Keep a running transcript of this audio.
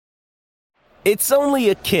It's only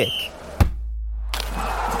a kick,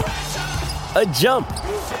 a jump,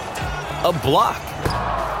 a block.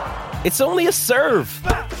 It's only a serve.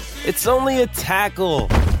 It's only a tackle,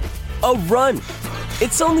 a run.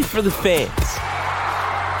 It's only for the fans.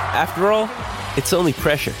 After all, it's only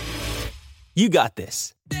pressure. You got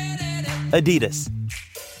this. Adidas.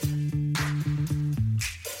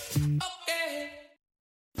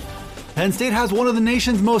 Penn State has one of the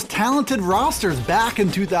nation's most talented rosters back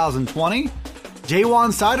in 2020. Ja'Juan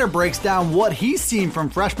Seider breaks down what he's seen from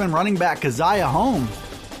freshman running back Keziah Holmes.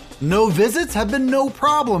 No visits have been no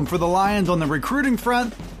problem for the Lions on the recruiting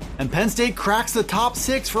front, and Penn State cracks the top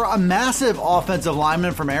 6 for a massive offensive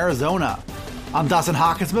lineman from Arizona. I'm Dustin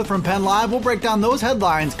Hockensmith from Penn Live. We'll break down those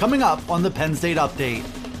headlines coming up on the Penn State Update.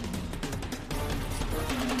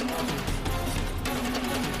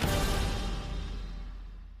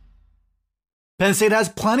 Penn State has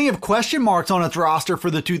plenty of question marks on its roster for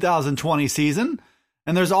the 2020 season,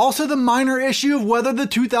 and there's also the minor issue of whether the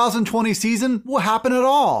 2020 season will happen at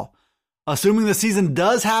all. Assuming the season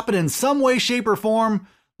does happen in some way, shape, or form,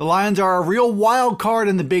 the Lions are a real wild card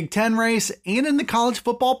in the Big Ten race and in the college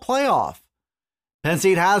football playoff. Penn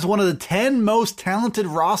State has one of the 10 most talented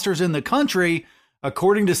rosters in the country,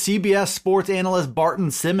 according to CBS sports analyst Barton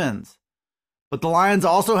Simmons. But the Lions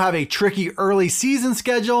also have a tricky early season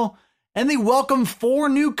schedule, and they welcome 4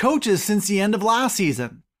 new coaches since the end of last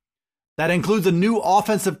season. That includes a new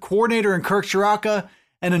offensive coordinator in Kirk Ciarrocca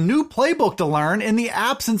and a new playbook to learn in the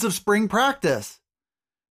absence of spring practice.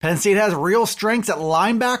 Penn State has real strengths at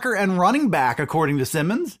linebacker and running back, according to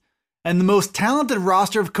Simmons, and the most talented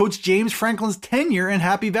roster of Coach James Franklin's tenure in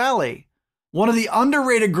Happy Valley. One of the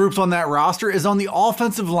underrated groups on that roster is on the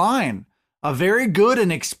offensive line. A very good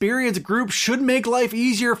and experienced group should make life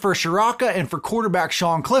easier for Ciarrocca and for quarterback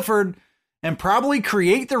Sean Clifford, and probably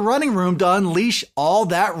create the running room to unleash all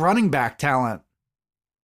that running back talent.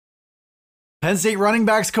 Penn State running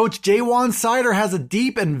backs coach Ja'Juan Seider has a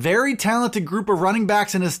deep and very talented group of running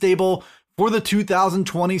backs in his stable for the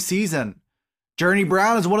 2020 season. Journey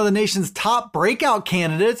Brown is one of the nation's top breakout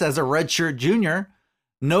candidates as a redshirt junior.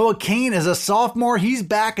 Noah Cain is a sophomore. He's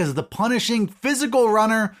back as the punishing physical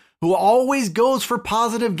runner who always goes for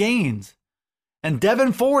positive gains. And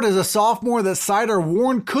Devin Ford is a sophomore that Seider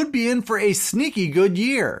warned could be in for a sneaky good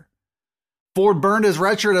year. Ford burned his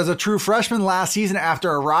redshirt as a true freshman last season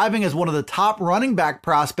after arriving as one of the top running back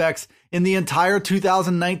prospects in the entire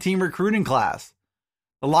 2019 recruiting class.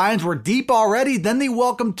 The Lions were deep already, then they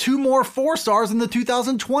welcomed 2 more 4-stars in the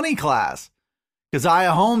 2020 class.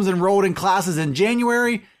 Keziah Holmes enrolled in classes in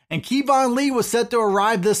January, and Kevon Lee was set to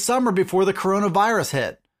arrive this summer before the coronavirus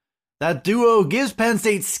hit. That duo gives Penn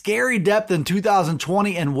State scary depth in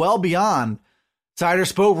 2020 and well beyond. Seider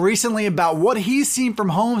spoke recently about what he's seen from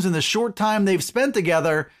Holmes in the short time they've spent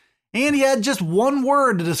together, and he had just one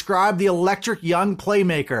word to describe the electric young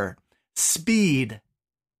playmaker: speed.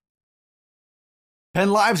 Penn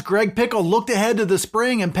Live's Greg Pickle looked ahead to the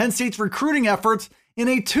spring and Penn State's recruiting efforts in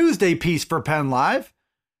a Tuesday piece for Penn Live.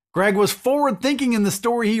 Greg was forward-thinking in the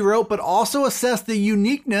story he wrote, but also assessed the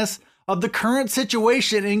uniqueness of the current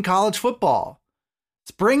situation in college football.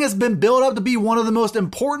 Spring has been built up to be one of the most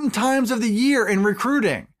important times of the year in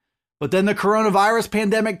recruiting, but then the coronavirus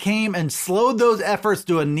pandemic came and slowed those efforts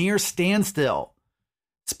to a near standstill.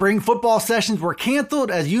 Spring football sessions were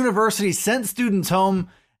canceled as universities sent students home,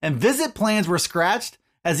 and visit plans were scratched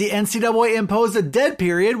as the NCAA imposed a dead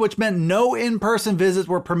period, which meant no in-person visits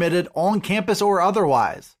were permitted on campus or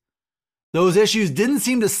otherwise. Those issues didn't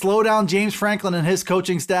seem to slow down James Franklin and his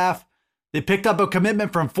coaching staff. They picked up a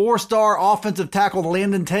commitment from 4-star offensive tackle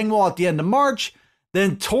Landon Tengwall at the end of March,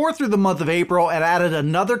 then tore through the month of April and added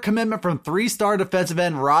another commitment from 3-star defensive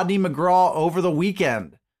end Rodney McGraw over the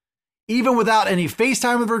weekend. Even without any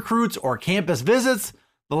FaceTime with recruits or campus visits,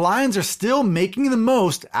 the Lions are still making the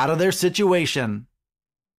most out of their situation.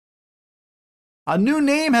 A new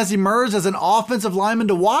name has emerged as an offensive lineman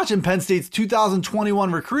to watch in Penn State's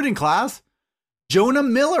 2021 recruiting class. Jonah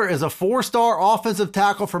Miller is a 4-star offensive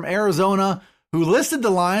tackle from Arizona who listed the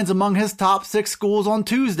Lions among his top 6 schools on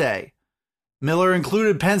Tuesday. Miller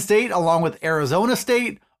included Penn State along with Arizona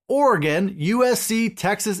State, Oregon, USC,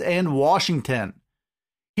 Texas, and Washington.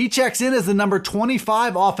 He checks in as the number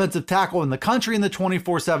 25 offensive tackle in the country in the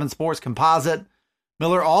 24/7 Sports composite.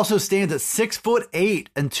 Miller also stands at 6'8"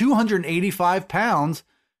 and 285 pounds,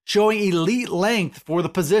 showing elite length for the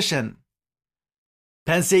position.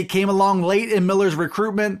 Penn State came along late in Miller's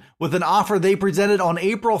recruitment with an offer they presented on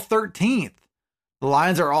April 13th. The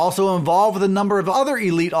Lions are also involved with a number of other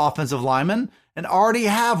elite offensive linemen and already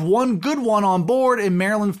have one good one on board in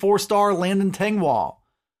Maryland 4-star Landon Tengwall.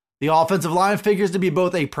 The offensive line figures to be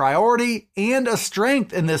both a priority and a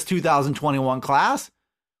strength in this 2021 class,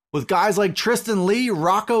 with guys like Tristan Lee,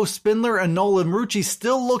 Rocco Spindler, and Nolan Marucci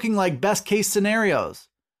still looking like best-case scenarios.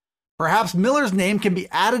 Perhaps Miller's name can be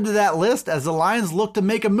added to that list as the Lions look to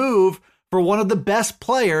make a move for one of the best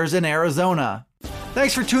players in Arizona.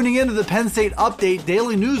 Thanks for tuning in to the Penn State Update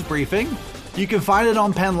Daily News Briefing. You can find it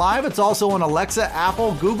on Penn Live. It's also on Alexa,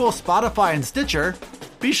 Apple, Google, Spotify, and Stitcher.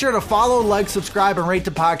 Be sure to follow, like, subscribe, and rate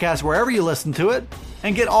the podcast wherever you listen to it.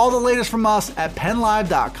 And get all the latest from us at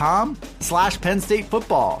PennLive.com/Penn State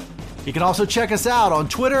Football. You can also check us out on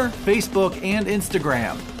Twitter, Facebook, and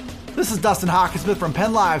Instagram. This is Dustin Hawkinsmith from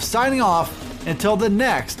Penn Live signing off until the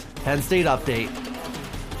next Penn State Update.